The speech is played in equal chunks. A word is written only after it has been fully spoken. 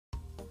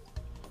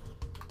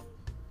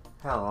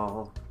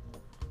Hello.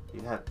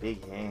 You have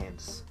big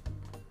hands.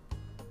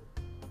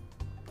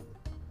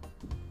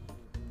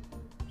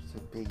 So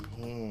big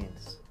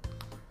hands.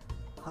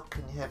 How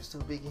can you have so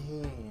big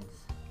hands?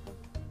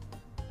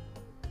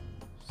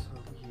 So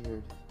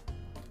weird.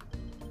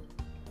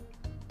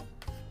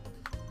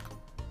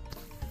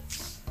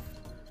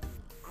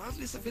 Well, at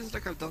least it feels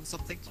like I've done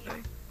something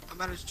today. I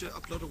managed to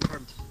upload a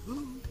word.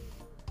 Woo.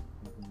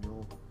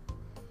 No.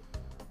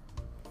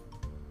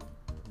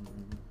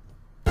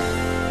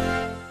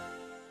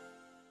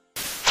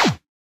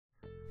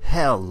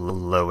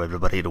 Hello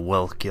everybody and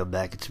welcome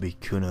back to me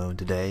Kuno, and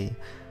today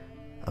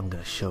I'm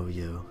gonna show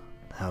you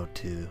how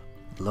to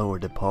lower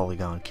the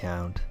polygon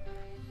count,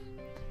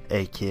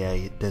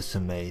 aka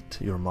decimate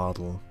your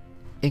model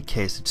in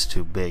case it's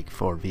too big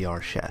for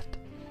VRCHAT.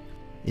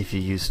 If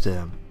you use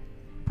the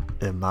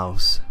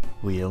mouse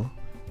wheel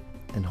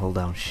and hold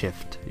down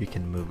shift, you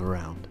can move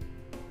around,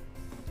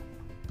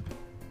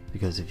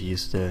 because if you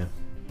use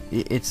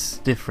it's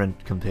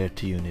different compared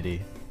to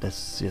Unity.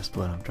 That's just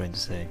what I'm trying to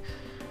say.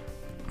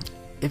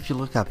 If you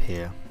look up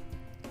here,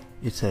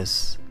 it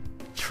says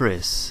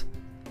tris,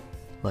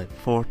 like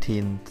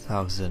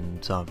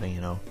 14,000 something,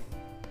 you know,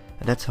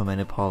 and that's how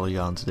many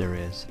polygons there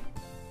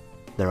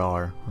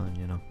are,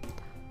 you know.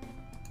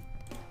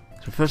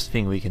 So the first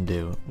thing we can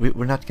do,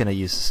 we're not gonna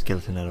use the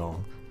skeleton at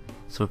all.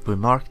 So if we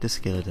mark the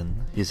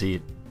skeleton, you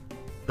see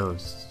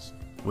those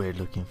weird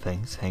looking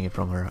things hanging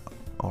from her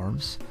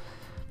arms,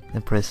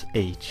 and press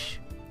H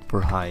for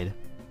hide.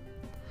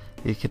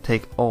 You can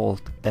take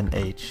Alt and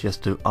H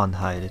just to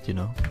unhide it, you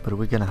know, but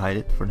we're gonna hide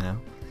it for now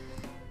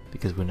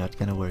because we're not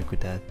gonna work with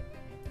that.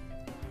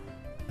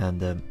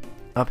 And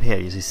up here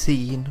you see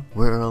scene,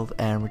 world,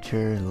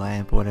 armature,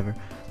 lamp, whatever.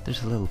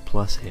 There's a little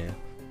plus here.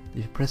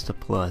 If you press the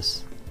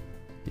plus,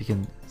 you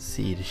can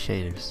see the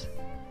shaders.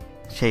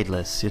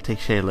 Shadeless, you take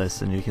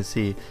shadeless and you can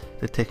see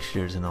the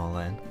textures and all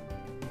that.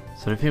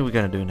 So the thing we're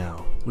gonna do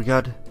now, as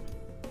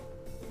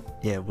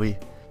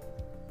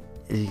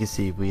you can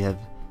see, we have,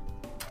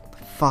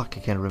 fuck,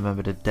 I can't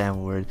remember the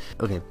damn word.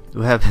 Okay,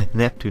 we have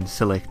Neptune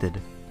selected.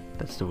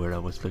 That's the word I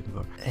was looking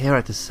for. Here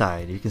at the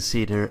side, you can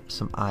see there are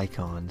some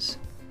icons.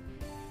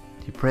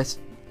 You press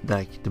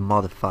like the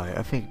modifier.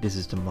 I think this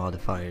is the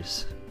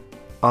modifiers.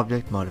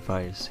 Object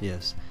modifiers,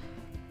 yes.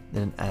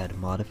 Then add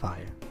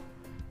modifier.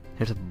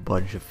 Here's a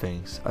bunch of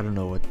things. I don't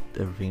know what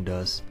everything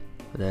does,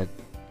 but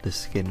the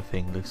skin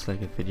thing looks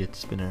like a fidget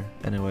spinner.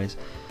 Anyways,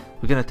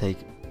 we're gonna take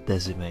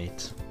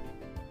decimate.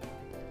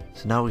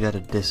 So now we got a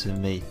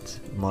decimate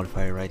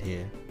modifier right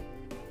here.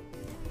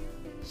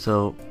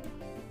 So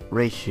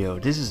ratio,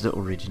 this is the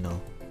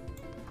original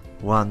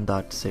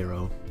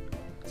 1.0.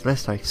 So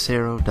let's like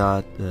 0.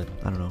 I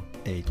don't know,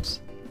 8.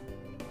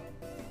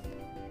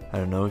 I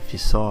don't know if you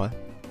saw it,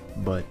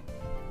 but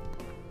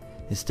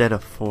instead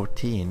of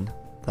 14k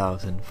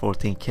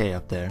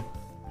up there,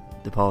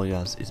 the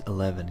polygons is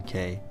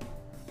 11k,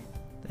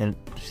 and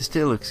it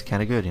still looks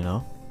kind of good, you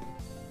know.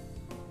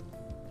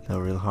 No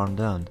real harm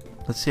done.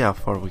 Let's see how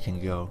far we can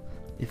go.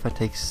 If I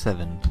take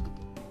 7.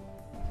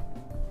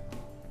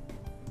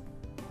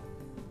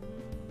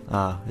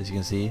 As you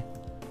can see,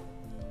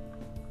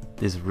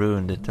 this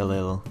ruined it a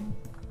little.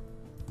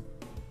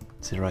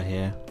 See right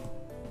here.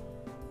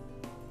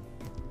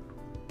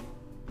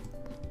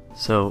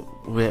 So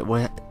we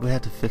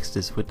have to fix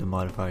this with the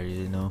modifier,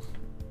 you know.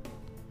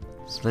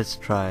 So let's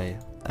try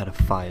at a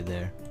 5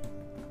 there.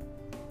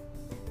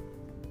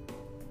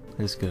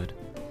 That's good.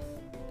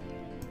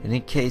 And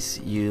in case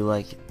you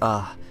like,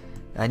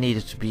 I need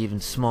it to be even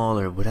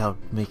smaller without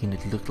making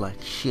it look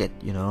like shit,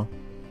 you know,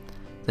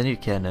 then you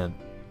can,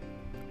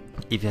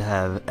 if you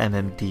have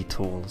MMD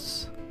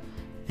tools,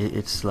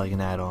 it's like an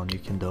add-on you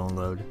can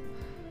download,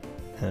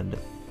 and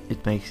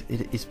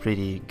it's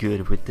pretty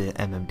good with the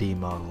MMD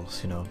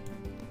models, you know.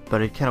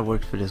 But it kind of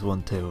works for this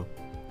one too.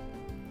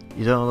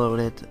 You download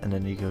it, and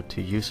then you go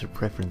to user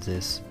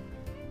preferences,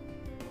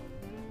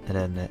 and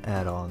then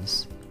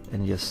add-ons,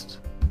 and just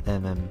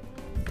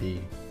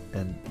MMD,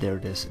 and there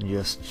it is, and you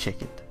just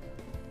check it.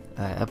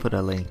 I put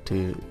a link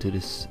to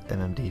this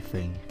MMD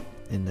thing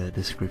in the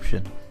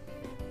description.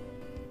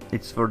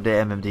 It's for the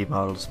MMD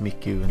models,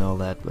 Miku and all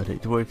that, but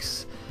it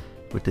works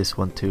with this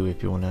one too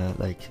if you wanna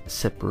like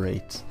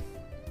separate.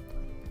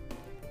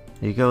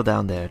 You go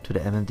down there to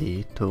the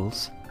MMD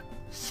tools,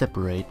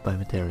 separate by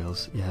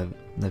materials. You have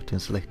Neptune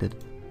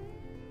selected.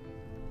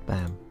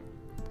 Bam.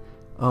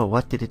 Oh,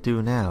 what did it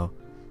do now?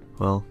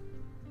 Well,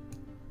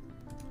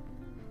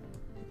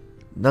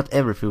 not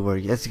everything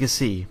works. As you can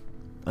see,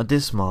 on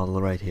this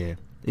model right here,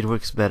 it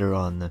works better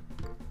on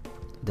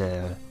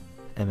the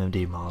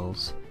MMD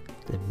models,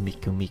 the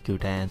Miku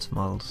dance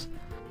models.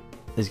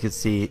 As you can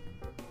see,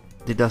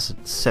 it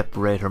doesn't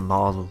separate her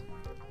model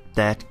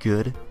that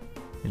good,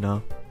 you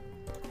know.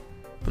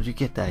 But you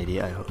get the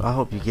idea. I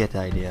hope you get the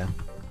idea.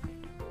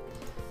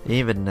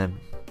 Even and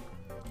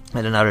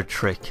another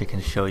trick I can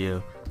show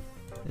you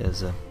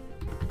is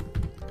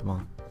come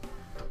on.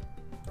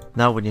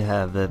 Now when you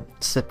have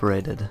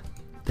separated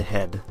the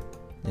head,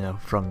 you know,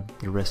 from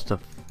the rest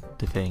of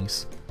the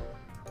things,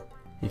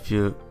 if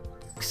you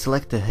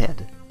select the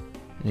head,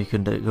 and you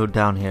can go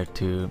down here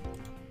to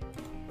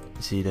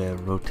see the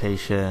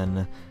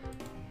rotation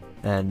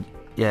and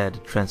yeah, the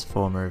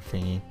transformer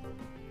thingy.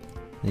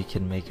 You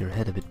can make your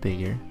head a bit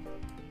bigger.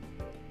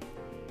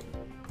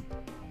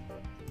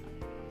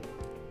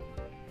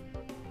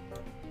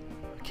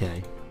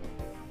 Okay,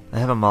 I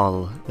have a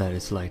model that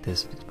is like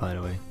this, by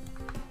the way.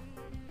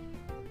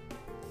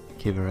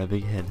 Give her a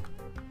big head.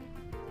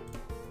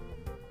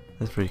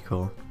 That's pretty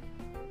cool.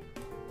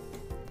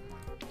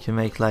 You can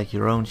make like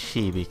your own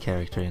chibi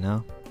character, you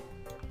know.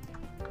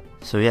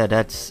 So yeah,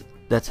 that's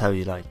how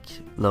you like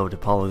load the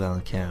Polygon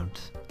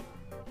account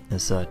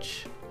and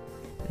such.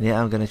 And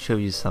yeah, I'm gonna show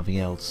you something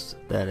else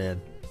that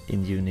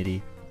in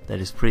Unity that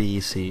is pretty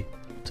easy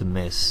to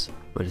miss,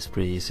 but it's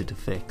pretty easy to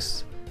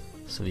fix.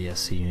 So yeah,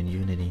 see you in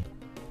Unity.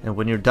 And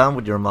when you're done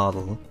with your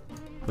model,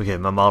 okay,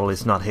 my model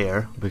is not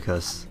here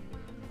because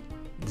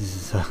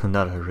this is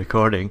not a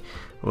recording.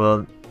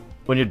 Well,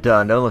 when you're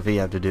done, the only thing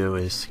you have to do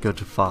is go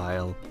to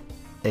File,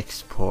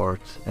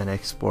 Export, and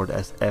export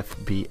as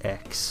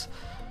FBX.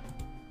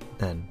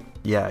 And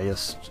yeah,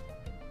 just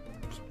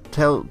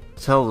tell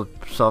the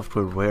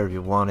software where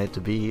you want it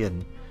to be,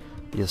 and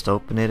just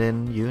open it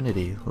in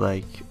Unity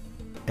like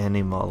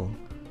any model.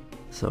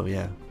 So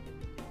yeah.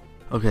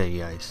 Okay,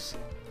 guys.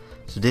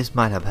 So this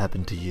might have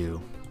happened to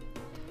you.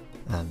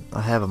 And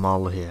I have a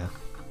model here,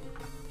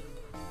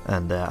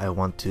 and I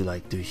want to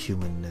like do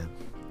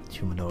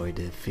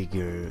humanoid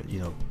figure, you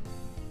know,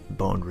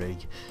 bone rig.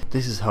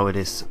 This is how it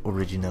is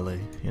originally,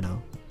 you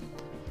know.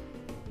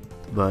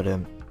 But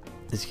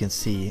as you can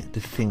see,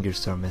 the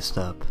fingers are messed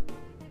up.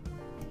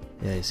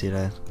 Yeah, you see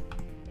that?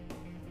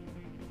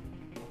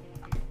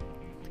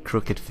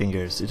 Crooked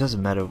fingers. It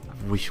doesn't matter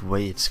which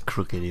way it's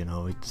crooked, you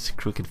know, it's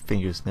crooked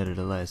fingers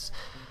nevertheless.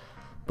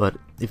 But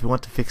if you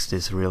want to fix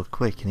this real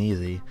quick and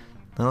easy,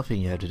 the only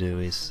thing you have to do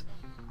is,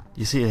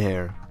 you see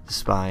here, the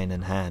spine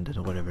and hand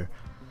and whatever,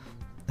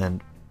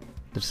 and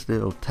there's a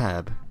little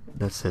tab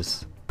that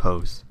says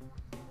pose.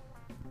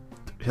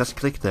 Just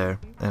click there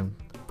and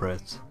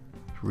press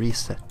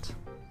reset.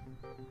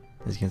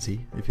 As you can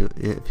see, if you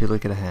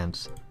look at the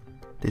hands,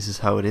 this is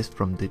how it is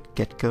from the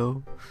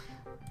get-go,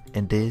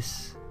 and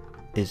this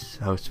is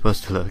how it's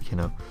supposed to look, you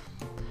know.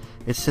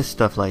 It says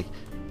stuff like,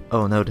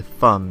 oh no, the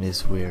thumb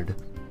is weird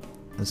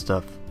and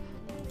stuff,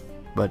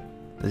 but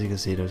as you can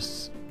see,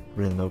 there's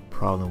really no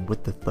problem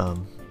with the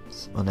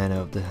thumbs on any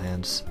of the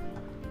hands.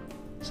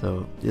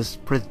 So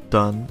just press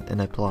done and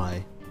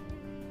apply,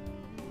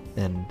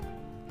 and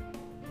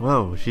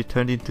whoa, she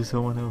turned into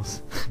someone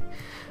else.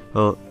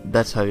 Well,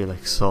 that's how you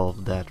like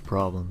solve that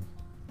problem.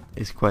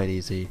 It's quite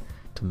easy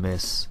to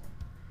miss,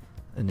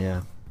 and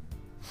yeah,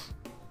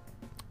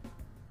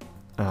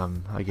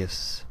 I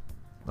guess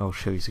I'll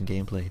show you some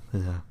gameplay.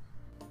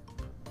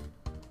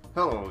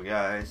 Hello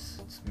guys,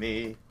 it's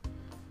me.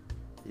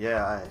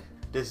 Yeah,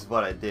 this is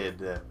what I did.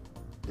 This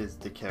is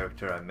the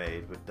character I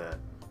made with the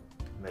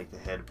make the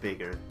head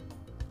bigger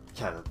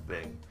kind of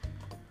thing.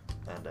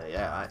 And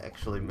yeah, I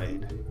actually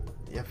made.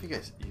 Yeah,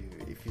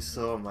 if you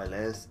saw my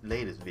latest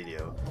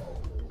video,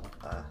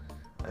 I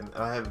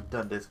have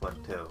done this one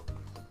too.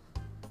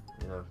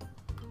 You know,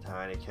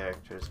 tiny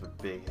characters with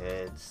big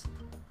heads.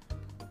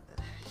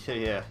 So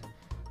yeah,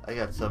 I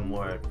got some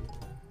more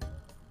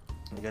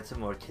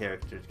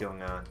characters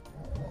going on.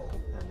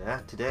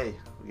 And today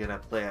we're gonna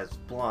play as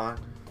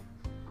Blonde.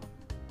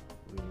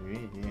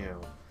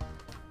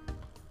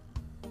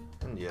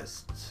 And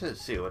just to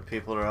see what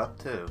people are up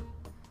to.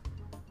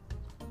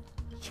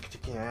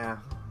 Yeah.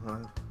 You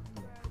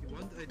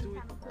want I do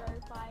it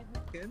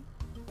again?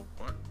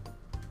 What?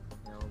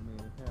 Help me,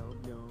 help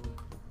no.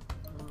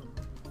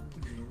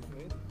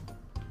 Wait.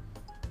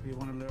 You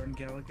want to learn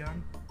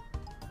Galagan?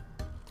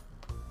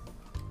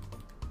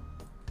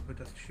 But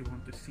does she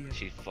want to see it?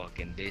 She's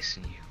fucking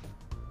dissing you.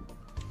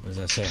 What does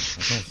that say? I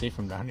can't see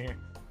from down here.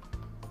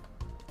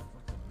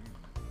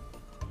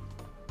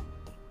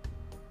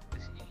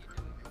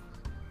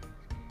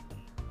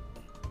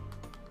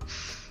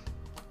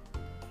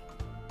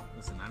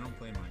 Listen, I don't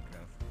play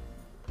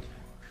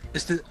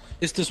Minecraft.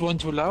 Is this one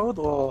too loud,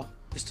 or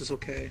is this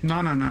okay? No.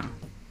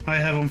 I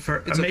have on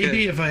maybe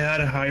okay. if I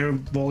had a higher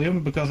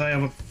volume, because I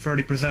have a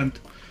 30%.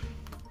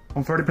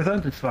 On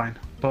 30% it's fine,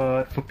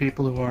 but for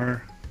people who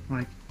are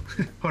like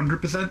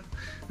 100%,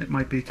 it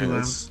might be too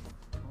loud.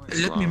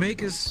 Let me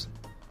make us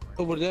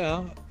over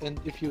there, and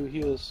if you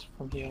hear us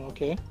from here,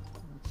 okay?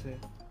 Let's see.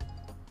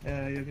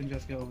 Yeah, you can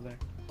just go over there.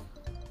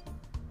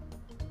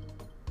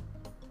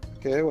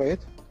 Okay,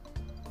 wait.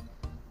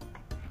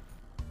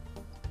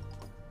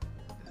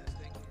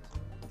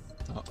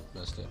 Oh,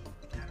 that's it.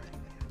 Yeah,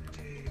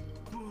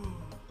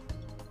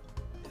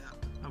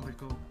 I will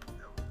go.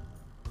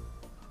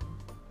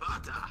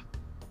 Butter!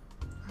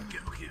 Go.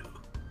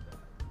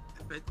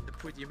 A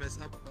pretty mess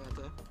up,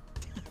 Butter.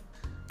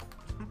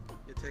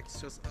 Your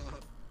textures are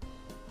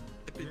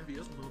a bit weird.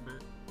 A little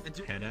bit. And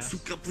you Head ass.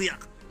 sad. Yeah,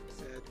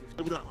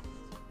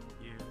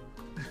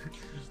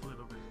 just a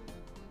little bit.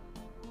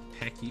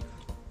 Pecky.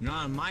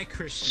 Not on my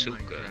Christian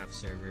Suka. Minecraft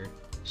server. What are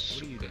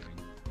you Suka. doing?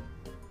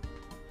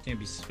 Can't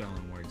be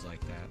spelling words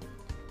like that.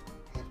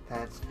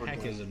 Pads for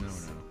Heck is a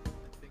days. no-no.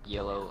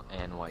 Yellow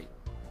and white.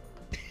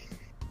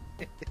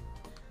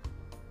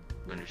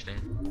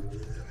 Understand?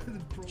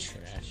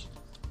 Trash.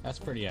 That's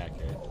pretty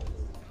accurate.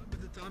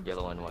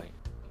 Yellow and white.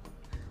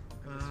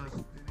 Bad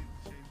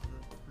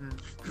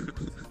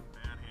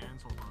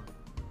hands, hold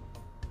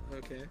on.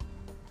 Okay.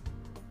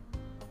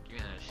 Give me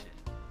that shit.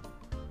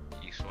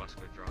 You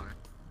swastika drawing.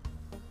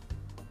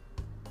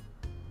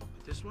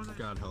 This one.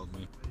 God help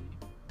me.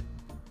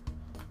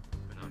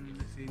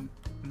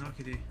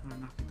 Knockity or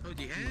knockity. Oh,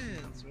 the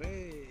ends.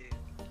 Wait.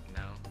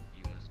 No,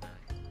 you must die.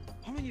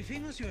 How many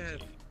fingers you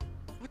have?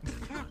 What the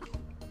fuck?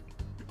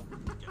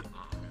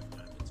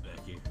 It's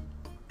back here.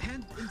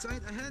 Hand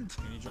inside a hand.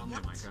 Can you draw me a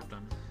Minecraft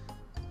on?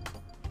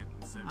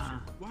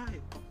 Why?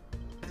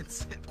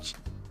 Inception.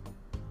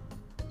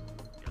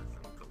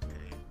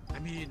 I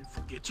mean,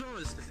 Forgetcho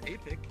is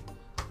epic.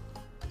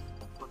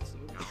 What's the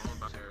I'm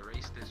about to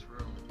erase this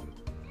room.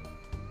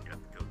 Got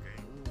the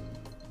cocaine.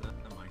 Is that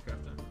a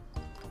Minecraft on?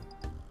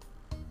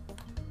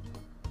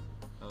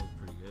 That was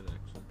pretty good,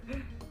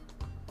 actually.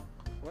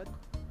 What?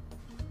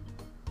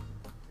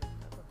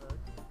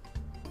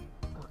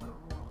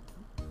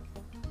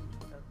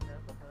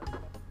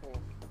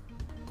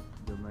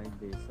 You might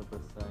be super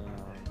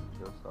saiyan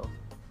yourself.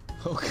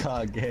 Oh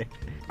god, gay.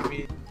 You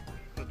mean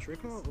a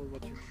trick or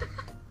what you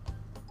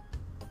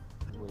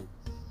Wait.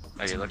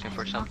 Are you looking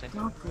for something?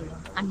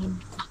 I mean,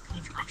 fuck,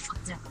 I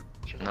fucked up.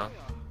 No?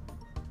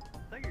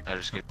 I'll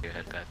just give you a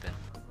headbat then.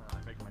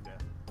 I'm making my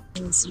death.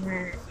 Is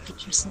your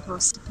picture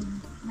supposed to be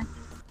like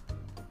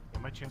Yeah,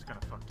 my chin's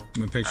kind of fucked up.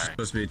 My picture's Alright.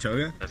 supposed to be a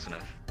toga? That's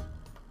enough.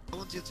 I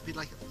want you to be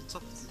like on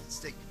top of the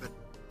stick, but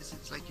this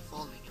is like you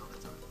falling all the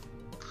time.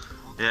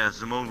 Yeah, it's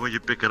the moment when you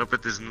pick it up,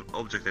 it isn't an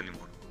object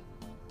anymore.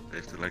 They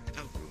have to like.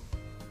 Oh.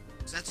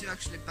 So that's you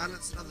actually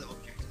balance another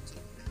object on top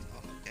of it. Oh,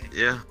 okay.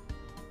 Yeah.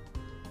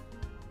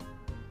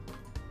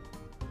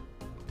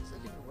 Is that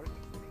even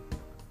working for me?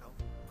 No.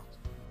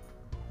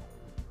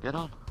 Get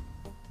on.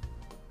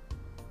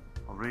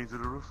 I'll bring you to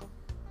the roof.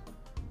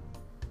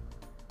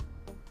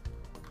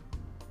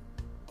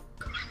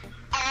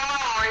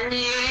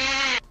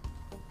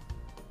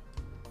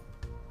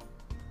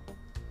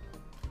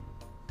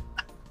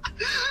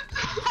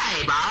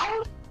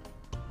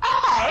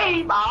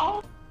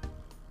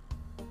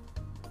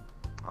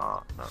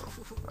 Oh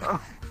no.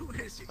 Who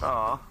is he?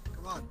 Oh.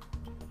 Come on.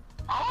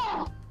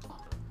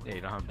 Yeah,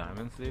 you don't have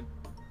diamonds, dude?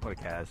 What a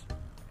cash.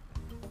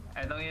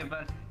 I don't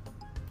even.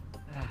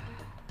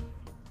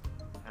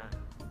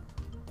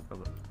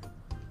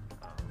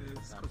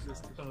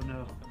 Oh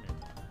no.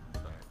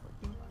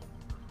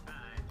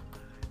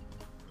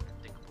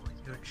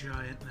 You're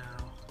giant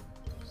now.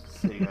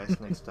 See you guys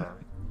next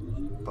time.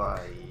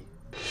 Bye.